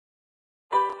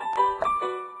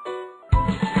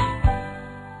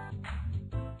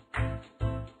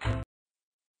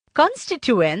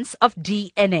Constituents of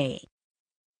DNA.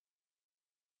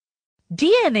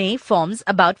 DNA forms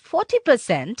about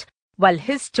 40%, while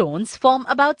histones form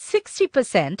about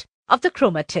 60% of the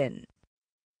chromatin.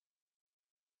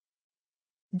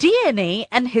 DNA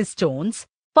and histones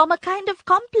form a kind of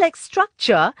complex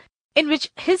structure in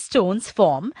which histones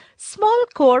form small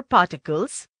core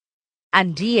particles,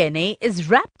 and DNA is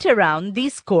wrapped around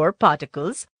these core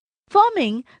particles,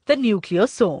 forming the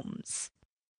nucleosomes.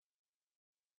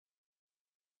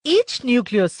 Each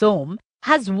nucleosome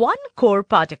has one core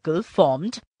particle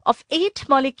formed of 8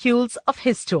 molecules of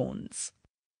histones.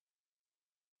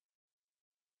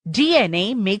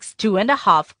 DNA makes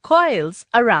 2.5 coils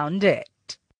around it.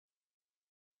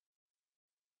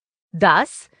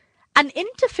 Thus, an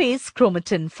interphase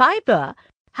chromatin fiber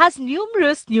has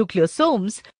numerous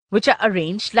nucleosomes which are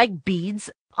arranged like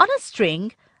beads on a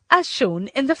string as shown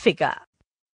in the figure.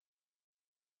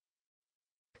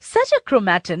 Such a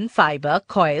chromatin fiber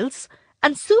coils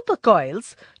and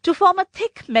supercoils to form a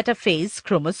thick metaphase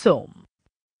chromosome.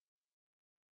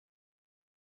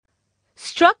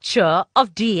 Structure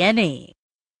of DNA.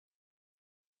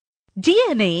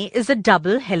 DNA is a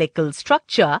double helical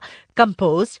structure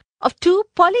composed of 2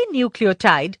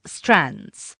 polynucleotide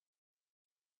strands.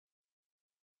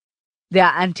 They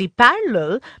are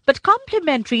antiparallel but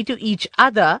complementary to each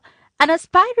other and are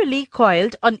spirally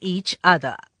coiled on each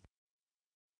other.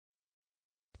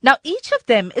 Now each of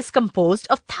them is composed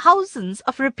of thousands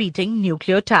of repeating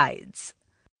nucleotides.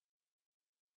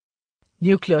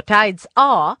 Nucleotides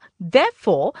are,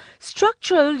 therefore,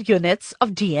 structural units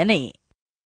of DNA.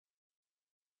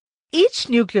 Each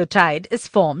nucleotide is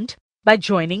formed by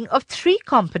joining of 3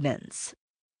 components: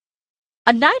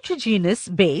 a nitrogenous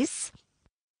base,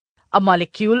 a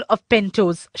molecule of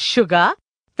pentose sugar,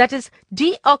 that is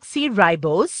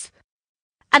deoxyribose,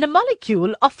 and a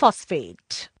molecule of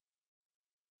phosphate.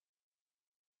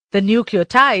 The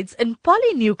nucleotides in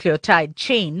polynucleotide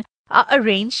chain are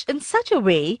arranged in such a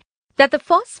way that the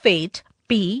phosphate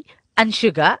P and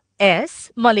sugar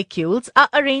S molecules are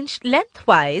arranged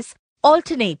lengthwise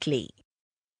alternately.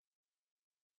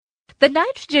 The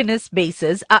nitrogenous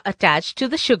bases are attached to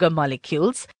the sugar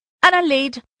molecules and are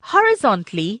laid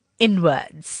horizontally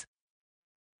inwards.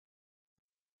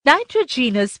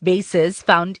 Nitrogenous bases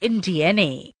found in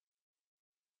DNA.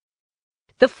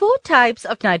 The 4 types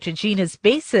of nitrogenous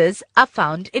bases are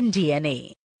found in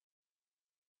DNA.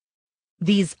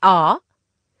 These are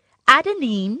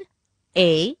adenine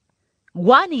A,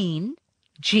 guanine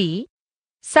G,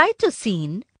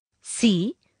 cytosine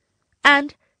C,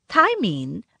 and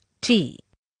thymine T.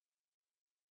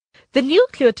 The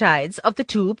nucleotides of the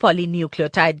 2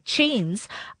 polynucleotide chains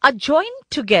are joined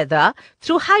together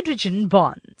through hydrogen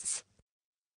bonds.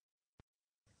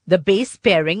 The base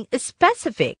pairing is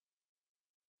specific.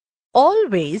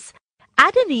 Always,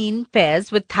 adenine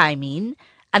pairs with thymine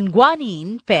and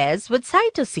guanine pairs with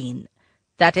cytosine.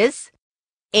 That is,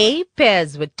 A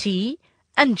pairs with T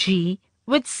and G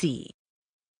with C.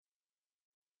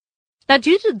 Now,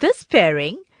 due to this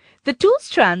pairing, the 2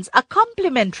 strands are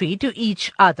complementary to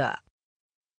each other.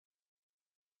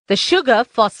 The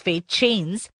sugar-phosphate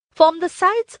chains form the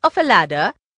sides of a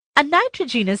ladder and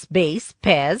nitrogenous base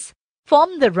pairs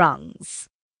form the rungs.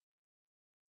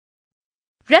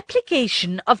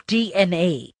 Replication of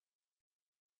DNA.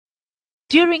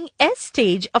 During S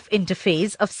stage of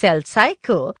interphase of cell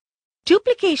cycle,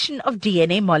 duplication of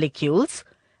DNA molecules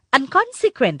and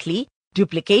consequently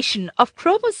duplication of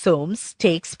chromosomes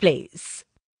takes place.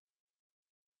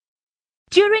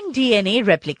 During DNA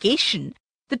replication,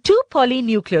 the 2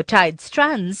 polynucleotide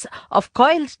strands of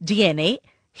coiled DNA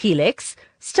helix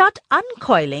start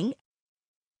uncoiling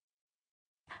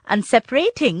and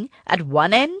separating at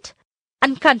one end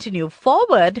and continue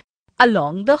forward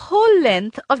along the whole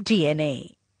length of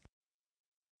DNA.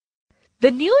 The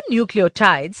new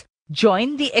nucleotides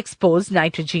join the exposed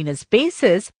nitrogenous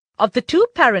bases of the 2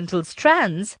 parental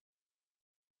strands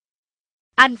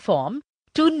and form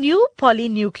 2 new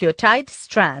polynucleotide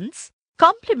strands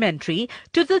complementary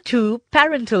to the 2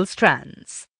 parental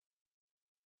strands.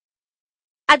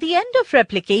 At the end of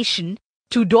replication,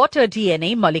 2 daughter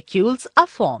DNA molecules are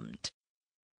formed.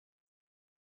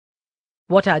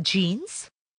 What are genes?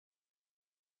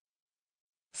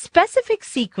 Specific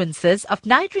sequences of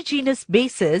nitrogenous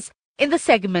bases in the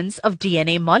segments of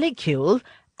DNA molecule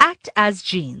act as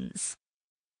genes.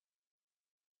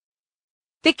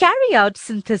 They carry out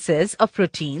synthesis of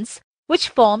proteins which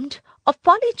formed of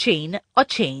polychain or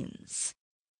chains.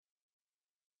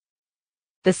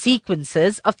 The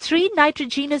sequences of 3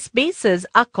 nitrogenous bases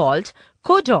are called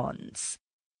codons.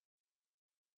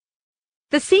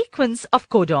 The sequence of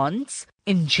codons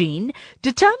in gene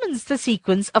determines the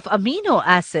sequence of amino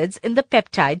acids in the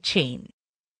peptide chain.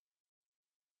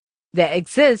 There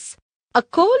exists a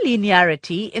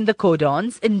collinearity in the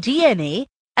codons in DNA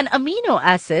and amino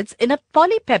acids in a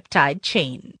polypeptide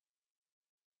chain.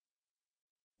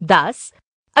 Thus,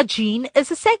 a gene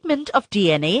is a segment of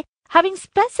DNA having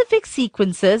specific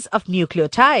sequences of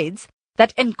nucleotides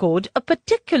that encode a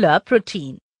particular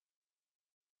protein.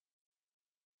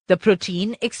 The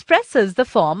protein expresses the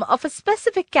form of a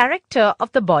specific character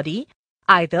of the body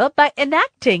either by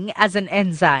enacting as an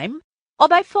enzyme or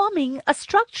by forming a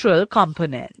structural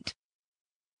component.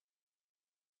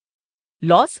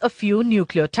 Loss of few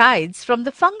nucleotides from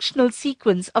the functional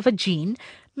sequence of a gene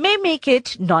may make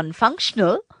it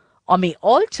non-functional or may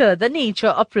alter the nature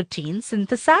of protein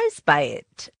synthesized by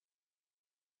it.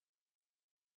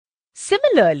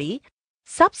 Similarly,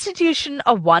 substitution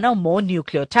of one or more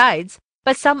nucleotides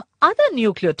by some other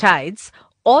nucleotides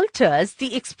alters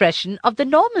the expression of the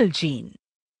normal gene.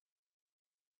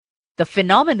 The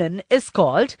phenomenon is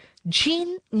called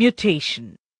gene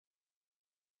mutation.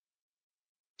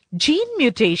 Gene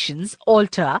mutations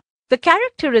alter the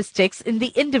characteristics in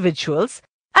the individuals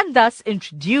and thus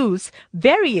introduce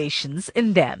variations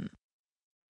in them.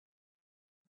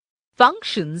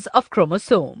 Functions of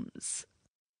chromosomes.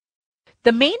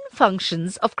 The main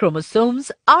functions of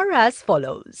chromosomes are as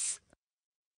follows.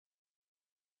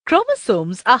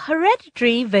 Chromosomes are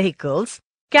hereditary vehicles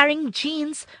carrying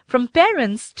genes from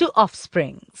parents to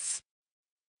offsprings.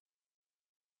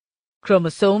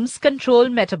 Chromosomes control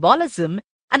metabolism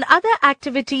and other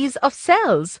activities of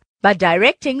cells by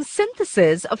directing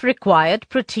synthesis of required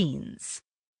proteins.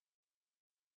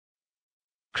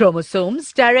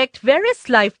 Chromosomes direct various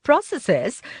life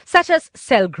processes such as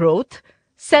cell growth,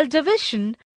 cell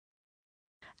division,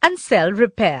 and cell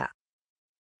repair.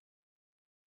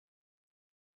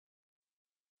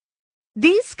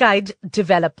 These guide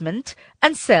development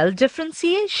and cell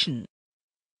differentiation.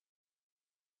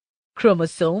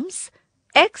 Chromosomes,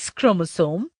 X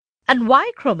chromosome, and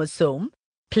Y chromosome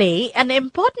play an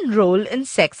important role in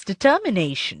sex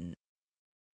determination.